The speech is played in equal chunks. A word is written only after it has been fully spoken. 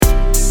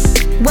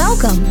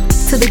Welcome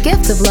to the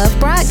Gift of Love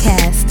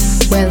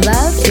broadcast, where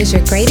love is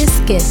your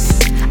greatest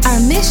gift. Our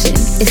mission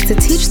is to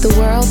teach the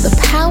world the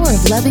power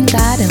of loving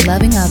God and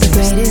loving others. The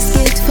greatest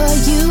gift for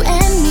you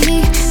and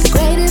me, the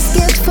greatest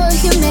gift for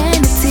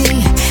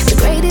humanity, the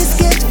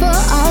greatest gift for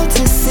all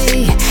to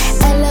see.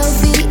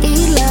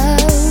 L-O-V-E,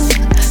 love.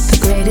 The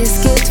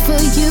greatest gift for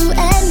you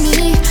and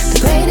me,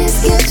 the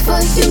greatest gift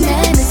for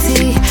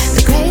humanity,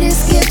 the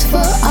greatest gift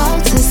for all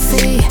to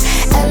see.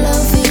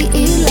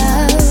 L-O-V-E,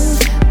 love.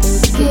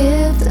 The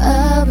Gift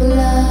of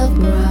Love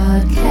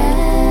broadcast.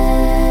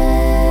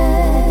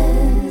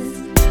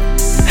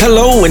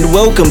 Hello and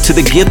welcome to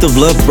the Gift of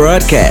Love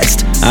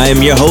broadcast. I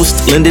am your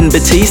host, Lyndon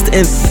Batiste,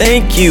 and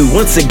thank you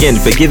once again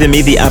for giving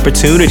me the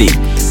opportunity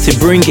to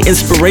bring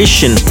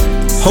inspiration,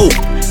 hope,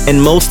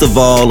 and most of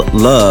all,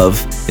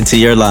 love into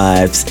your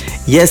lives.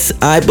 Yes,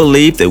 I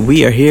believe that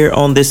we are here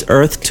on this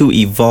earth to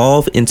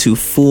evolve into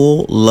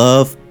full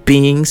love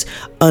beings,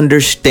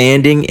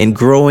 understanding and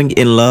growing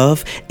in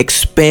love,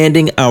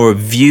 expanding our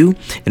view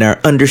and our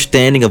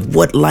understanding of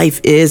what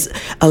life is,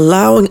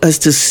 allowing us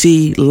to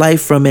see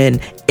life from an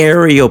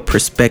aerial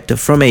perspective,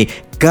 from a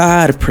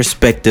God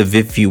perspective,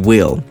 if you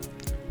will.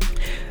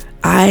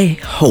 I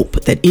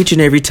hope that each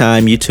and every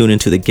time you tune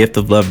into the Gift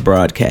of Love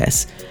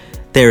broadcast,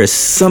 there is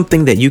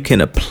something that you can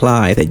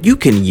apply, that you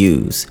can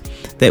use,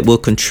 that will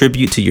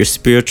contribute to your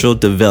spiritual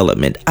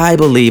development. I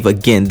believe,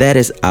 again, that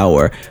is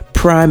our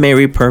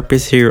primary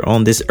purpose here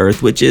on this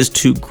earth, which is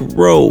to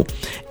grow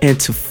and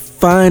to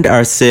find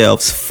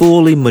ourselves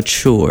fully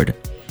matured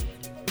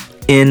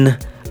in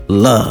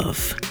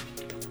love.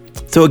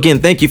 So again,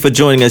 thank you for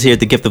joining us here at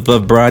the Gift of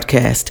Love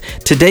broadcast.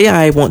 Today,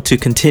 I want to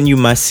continue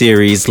my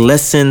series,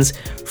 Lessons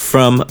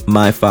from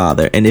My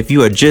Father. And if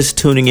you are just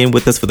tuning in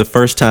with us for the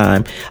first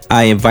time,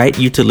 I invite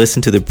you to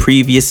listen to the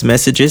previous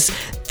messages.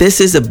 This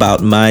is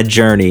about my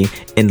journey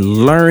in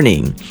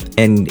learning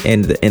and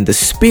the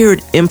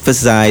Spirit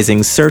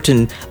emphasizing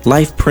certain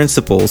life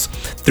principles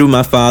through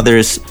my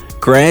father's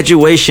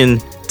graduation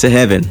to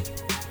heaven.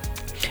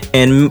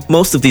 And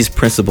most of these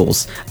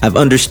principles I've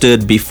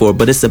understood before,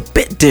 but it's a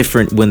bit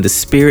different when the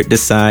Spirit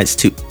decides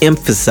to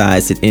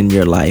emphasize it in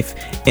your life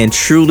and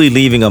truly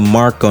leaving a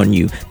mark on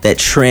you that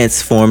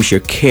transforms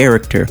your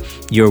character,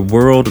 your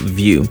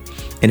worldview,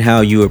 and how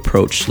you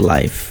approach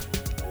life.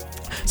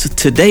 So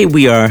today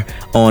we are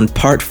on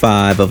part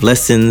 5 of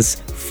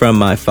Lessons from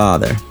My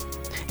Father.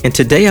 And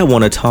today I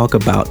want to talk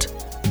about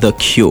the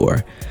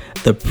cure,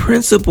 the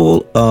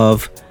principle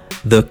of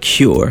the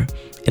cure.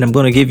 And I'm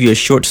going to give you a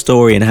short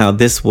story and how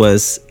this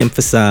was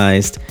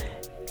emphasized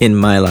in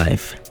my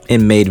life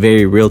and made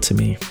very real to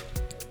me.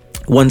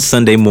 One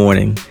Sunday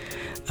morning,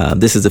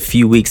 this is a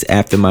few weeks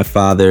after my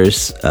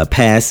father's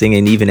passing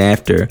and even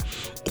after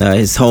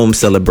his home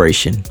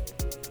celebration.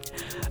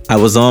 I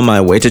was on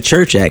my way to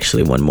church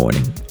actually one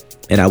morning,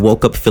 and I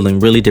woke up feeling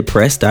really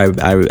depressed. I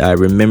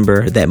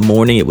remember that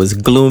morning it was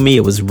gloomy,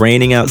 it was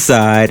raining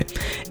outside,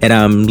 and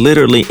I'm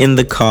literally in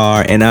the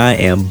car and I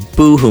am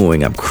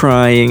boo-hooing, I'm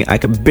crying, I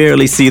can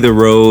barely see the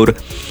road,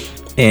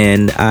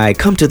 and I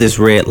come to this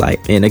red light.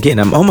 And again,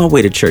 I'm on my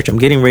way to church, I'm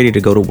getting ready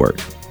to go to work.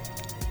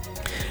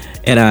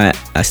 And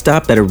I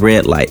stopped at a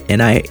red light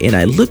and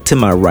I looked to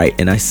my right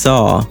and I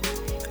saw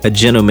a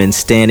gentleman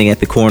standing at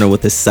the corner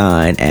with a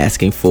sign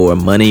asking for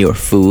money or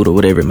food or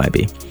whatever it might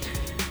be.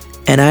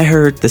 And I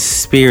heard the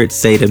Spirit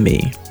say to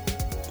me,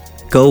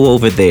 go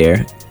over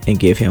there and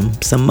give him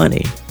some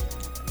money.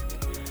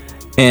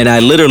 And I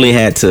literally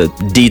had to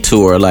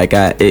detour,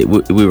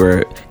 we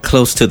were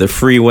close to the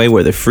freeway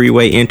where the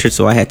freeway entered.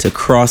 So I had to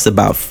cross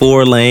about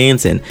 4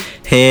 lanes and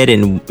head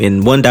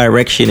in one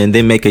direction and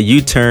then make a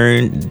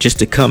U-turn just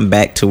to come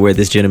back to where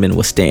this gentleman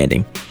was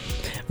standing.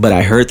 But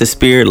I heard the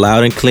Spirit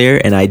loud and clear,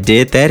 and I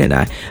did that, and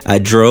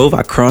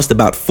I crossed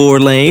about 4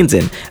 lanes,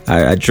 and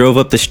I drove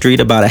up the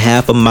street about a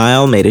half a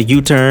mile, made a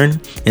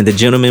U-turn, and the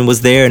gentleman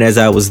was there. And as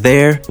I was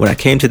there, when I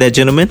came to that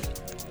gentleman,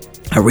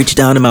 I reached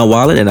down in my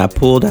wallet and I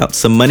pulled out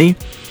some money.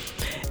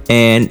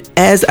 And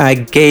as I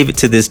gave it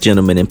to this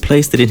gentleman and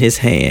placed it in his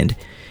hand,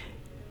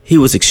 he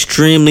was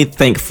extremely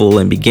thankful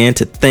and began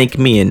to thank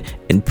me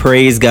and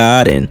praise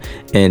God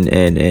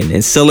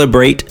and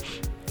celebrate.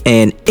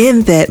 And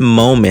in that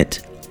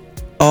moment,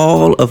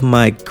 all of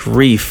my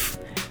grief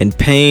and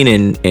pain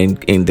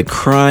and the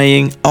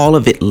crying, all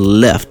of it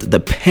left. The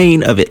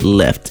pain of it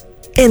left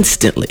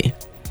instantly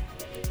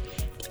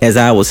as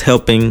I was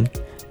helping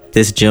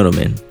this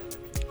gentleman.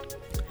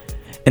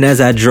 And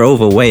as I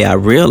drove away, I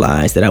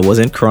realized that I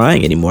wasn't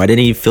crying anymore. I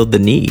didn't even feel the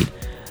need.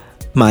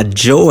 My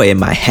joy and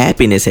my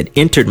happiness had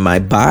entered my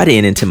body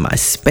and into my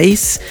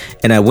space.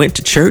 And I went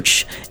to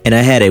church and I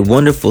had a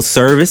wonderful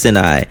service, and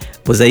I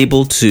was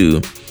able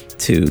to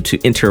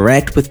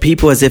interact with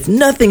people as if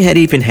nothing had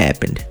even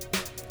happened.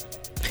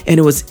 And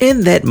it was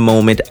in that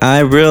moment I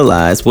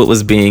realized what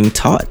was being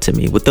taught to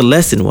me, what the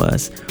lesson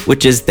was,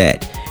 which is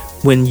that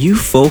when you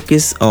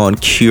focus on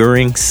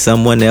curing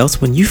someone else,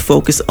 when you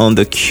focus on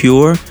the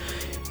cure,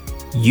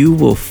 you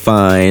will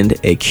find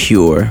a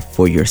cure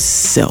for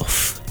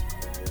yourself.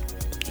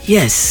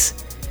 Yes,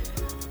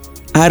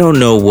 I don't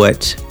know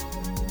what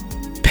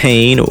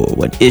pain or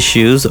what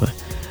issues or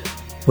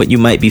what you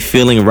might be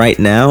feeling right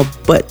now.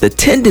 But the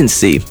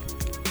tendency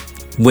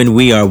when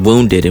we are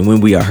wounded and when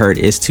we are hurt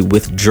is to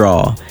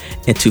withdraw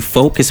and to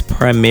focus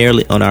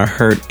primarily on our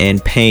hurt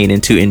and pain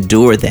and to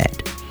endure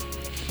that.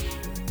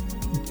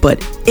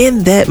 But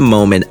in that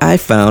moment, I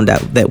found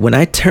out that when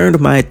I turned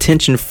my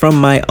attention from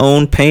my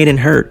own pain and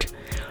hurt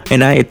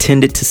and I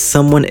attended to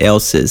someone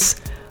else's,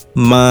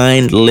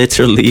 mine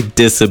literally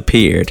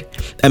disappeared.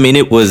 I mean,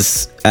 it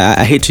was,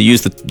 I hate to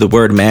use the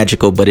word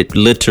magical, but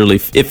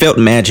it felt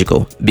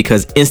magical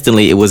because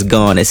instantly it was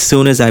gone as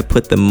soon as I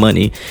put the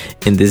money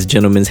in this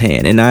gentleman's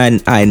hand. And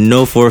I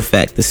know for a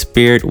fact the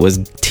Spirit was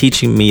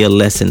teaching me a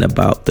lesson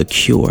about the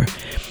cure.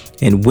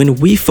 And when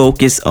we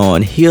focus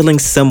on healing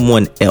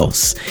someone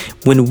else,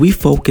 when we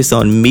focus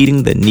on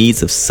meeting the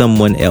needs of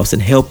someone else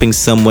and helping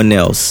someone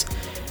else,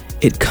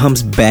 it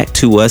comes back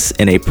to us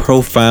in a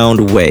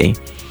profound way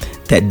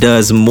that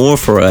does more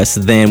for us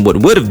than what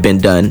would have been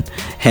done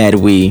had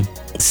we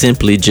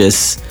simply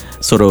just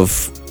sort of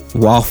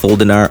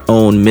waffled in our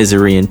own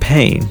misery and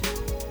pain.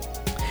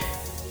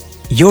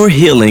 Your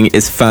healing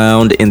is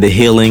found in the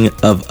healing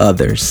of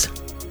others.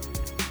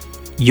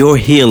 Your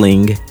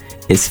healing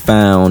is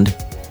found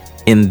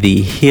in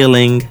the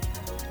healing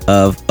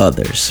of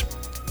others.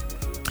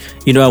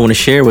 You know, I want to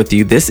share with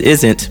you, this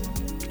isn't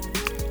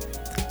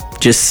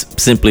just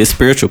simply a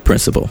spiritual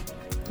principle.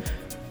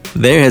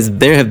 There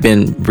have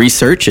been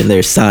research and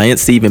there's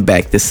science to even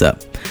back this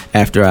up.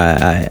 After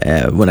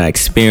when I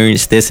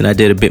experienced this and I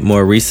did a bit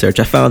more research,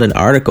 I found an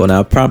article, and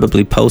I'll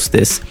probably post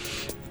this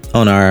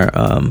on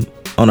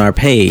our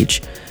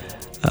page.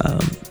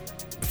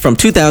 From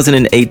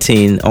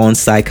 2018 on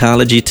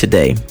Psychology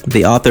Today,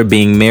 the author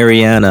being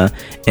Mariana,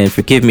 and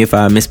forgive me if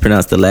I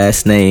mispronounce the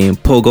last name,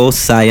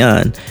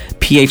 Pogosyan,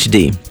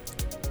 PhD.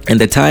 And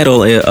the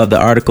title of the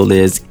article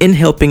is "In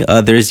Helping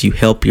Others, You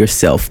Help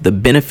Yourself: The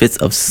Benefits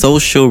of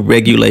Social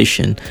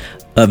Regulation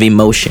of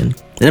Emotion."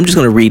 And I'm just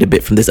going to read a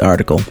bit from this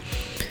article.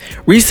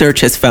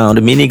 Research has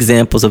found many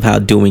examples of how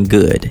doing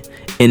good,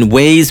 in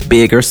ways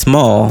big or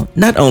small,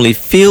 not only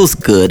feels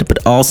good,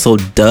 but also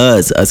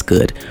does us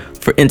good.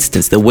 For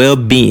instance, the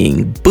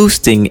well-being,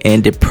 boosting,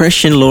 and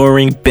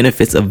depression-lowering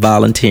benefits of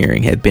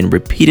volunteering have been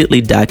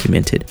repeatedly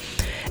documented,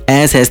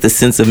 as has the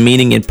sense of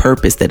meaning and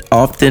purpose that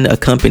often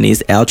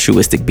accompanies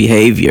altruistic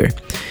behavior.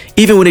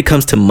 Even when it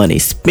comes to money,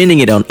 spending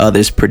it on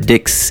others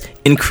predicts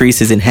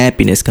increases in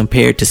happiness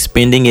compared to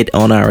spending it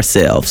on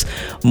ourselves.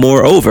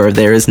 Moreover,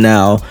 there is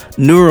now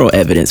neural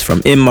evidence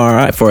from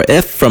fMRI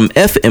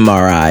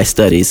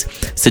studies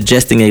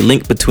suggesting a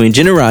link between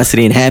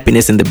generosity and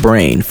happiness in the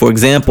brain. For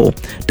example,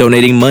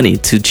 donating money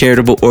to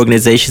charitable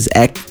organizations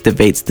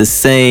activates the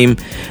same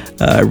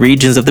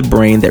regions of the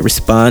brain that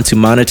respond to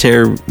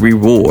monetary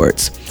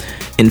rewards.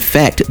 In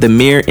fact, the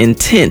mere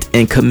intent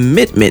and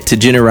commitment to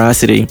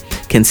generosity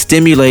can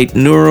stimulate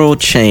neural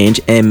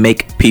change and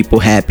make people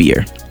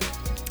happier.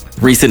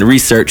 Recent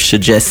research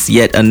suggests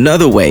yet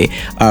another way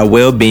our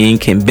well-being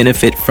can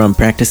benefit from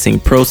practicing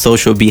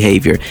pro-social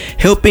behavior.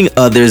 Helping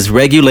others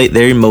regulate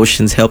their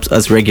emotions helps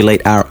us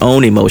regulate our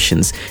own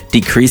emotions,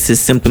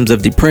 decreases symptoms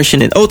of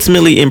depression, and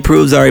ultimately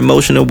improves our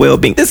emotional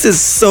well-being. This is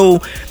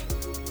so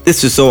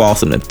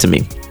awesome to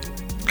me.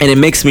 And it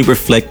makes me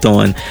reflect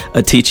on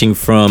a teaching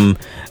from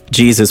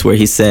Jesus where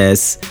he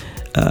says,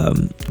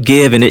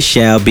 give and it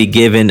shall be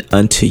given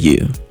unto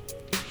you.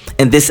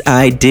 And this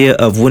idea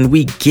of when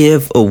we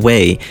give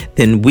away,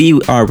 then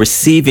we are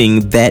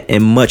receiving that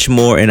and much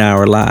more in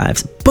our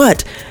lives.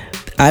 But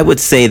I would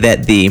say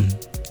that the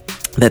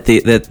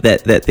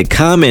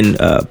common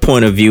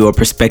point of view or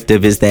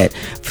perspective is that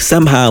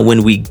somehow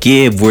when we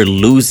give, we're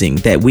losing,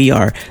 that we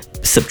are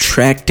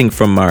subtracting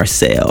from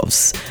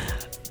ourselves.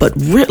 But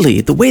really,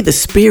 the way the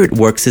Spirit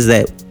works is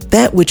that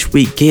which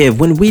we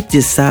give, when we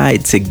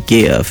decide to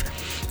give,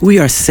 we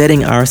are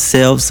setting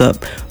ourselves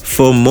up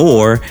for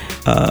more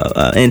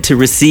and to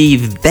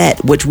receive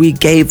that which we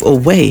gave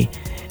away.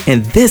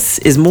 And this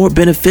is more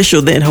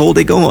beneficial than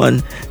holding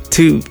on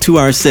to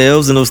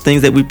ourselves and those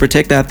things that we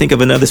protect. I think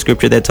of another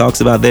scripture that talks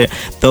about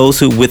those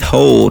who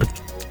withhold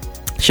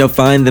shall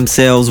find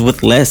themselves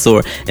with less,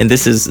 and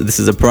this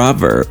is a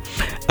proverb.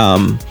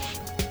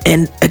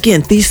 And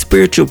again, these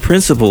spiritual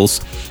principles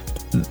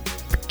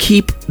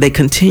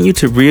continue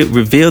to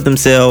reveal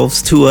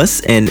themselves to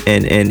us, and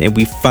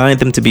we find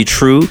them to be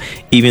true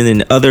even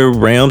in other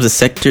realms and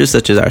sectors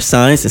such as our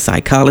science and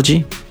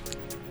psychology.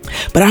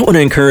 But I want to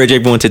encourage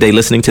everyone today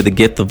listening to the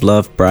Gift of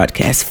Love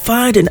broadcast,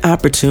 find an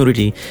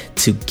opportunity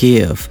to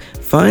give.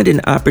 Find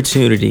an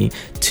opportunity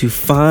to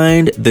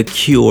find the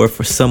cure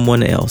for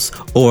someone else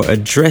or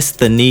address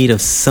the need of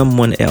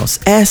someone else.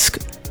 Ask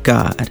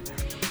God.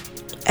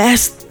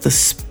 Ask the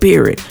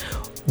Spirit,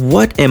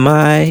 what am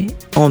I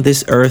on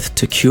this earth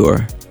to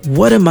cure?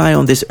 What am I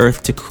on this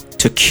earth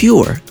to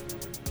cure?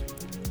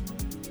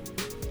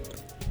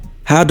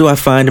 How do I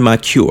find my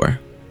cure?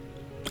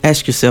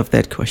 Ask yourself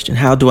that question.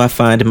 How do I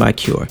find my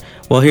cure?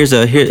 Well, here's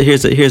a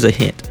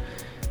hint.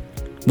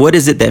 What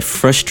is it that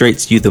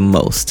frustrates you the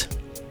most?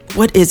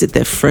 What is it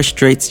that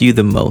frustrates you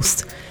the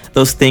most?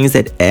 those things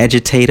that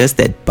agitate us,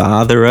 that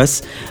bother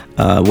us,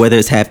 whether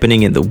it's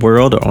happening in the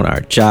world or on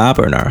our job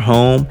or in our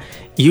home.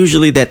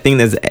 Usually that thing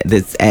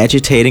that's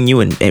agitating you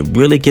and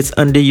really gets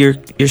under your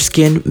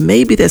skin,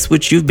 maybe that's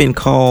what you've been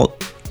called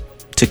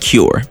to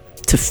cure,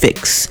 to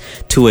fix,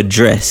 to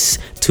address,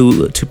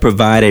 to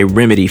provide a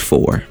remedy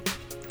for.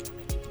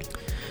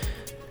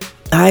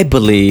 I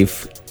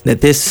believe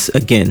that this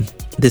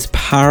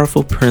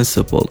powerful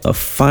principle of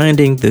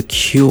finding the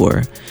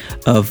cure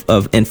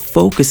and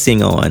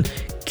focusing on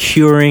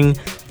curing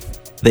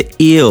the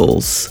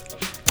ills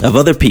of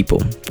other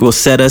people will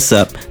set us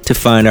up to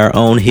find our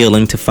own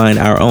healing, to find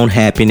our own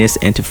happiness,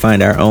 and to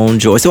find our own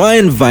joy. So I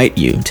invite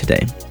you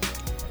today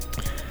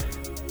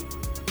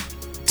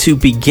to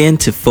begin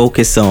to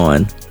focus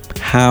on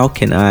how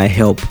can I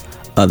help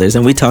others.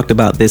 And we talked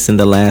about this in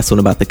the last one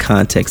about the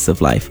context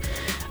of life.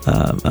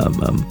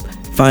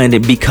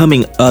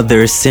 Becoming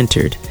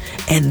other-centered.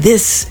 And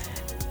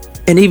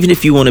even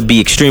if you want to be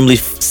extremely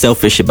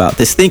selfish about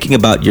this, thinking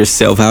about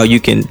yourself, how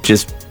you can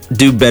just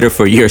do better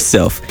for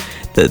yourself.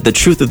 The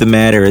truth of the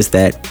matter is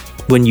that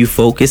when you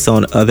focus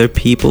on other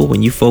people,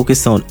 when you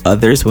focus on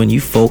others, when you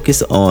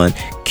focus on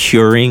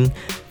curing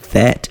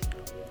that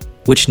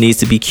which needs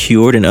to be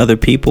cured in other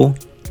people,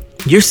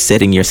 you're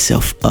setting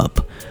yourself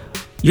up.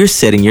 You're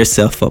setting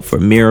yourself up for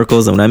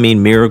miracles. And when I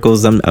mean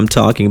miracles, I'm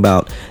talking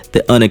about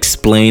the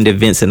unexplained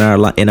events in our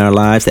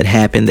lives that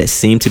happen that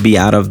seem to be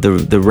out of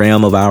the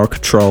realm of our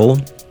control.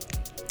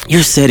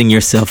 You're setting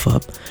yourself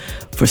up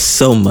for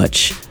so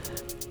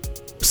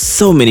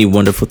many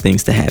wonderful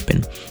things to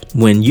happen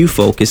when you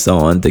focus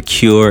on the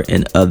cure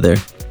in other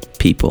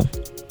people.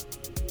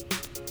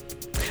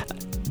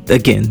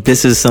 Again,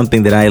 this is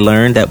something that I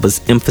learned that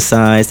was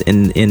emphasized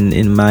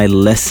in my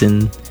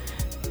lesson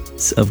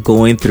of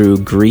going through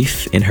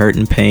grief and hurt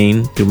and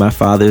pain through my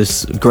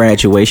father's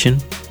graduation.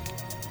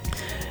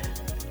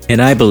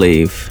 And I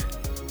believe,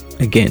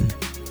 again,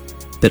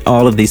 that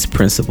all of these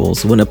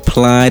principles, when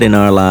applied in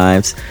our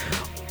lives,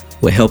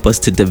 will help us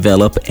to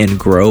develop and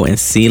grow and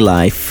see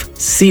life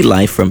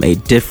from a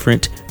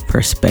different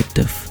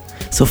perspective.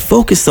 So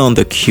focus on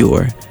the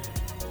cure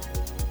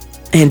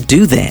and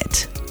do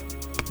that.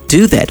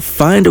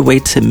 Find a way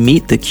to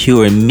meet the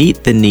cure and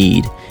meet the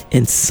need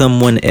in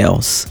someone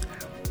else.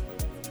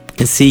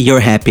 And see your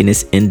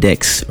happiness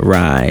index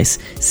rise.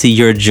 See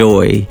your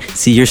joy.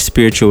 See your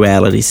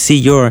spirituality. See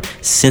your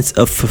sense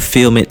of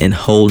fulfillment and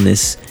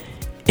wholeness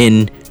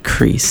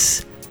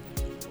increase.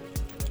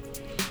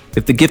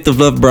 If the Gift of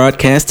Love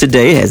broadcast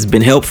today has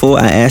been helpful,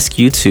 I ask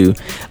you to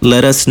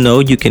let us know.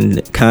 You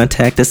can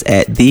contact us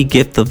at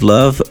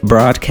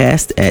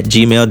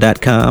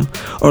thegiftoflovebroadcast@gmail.com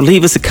or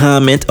leave us a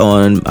comment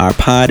on our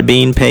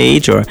Podbean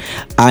page or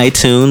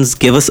iTunes.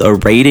 Give us a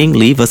rating.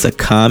 Leave us a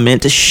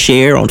comment.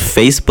 Share on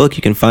Facebook.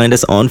 You can find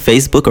us on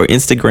Facebook or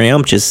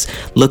Instagram. Just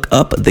look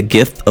up the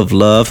Gift of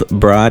Love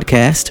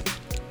broadcast.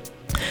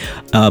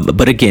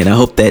 But again, I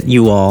hope that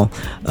you all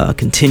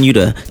continue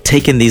to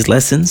take in these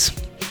lessons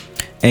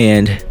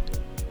and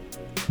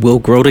we'll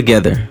grow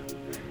together.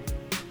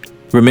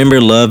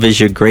 Remember, love is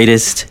your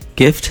greatest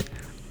gift,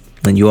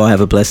 and you all have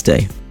a blessed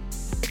day.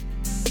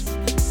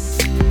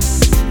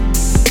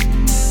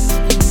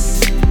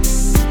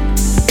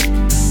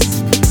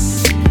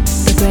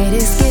 The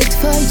greatest gift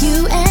for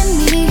you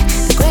and me,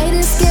 the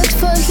greatest gift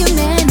for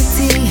humanity.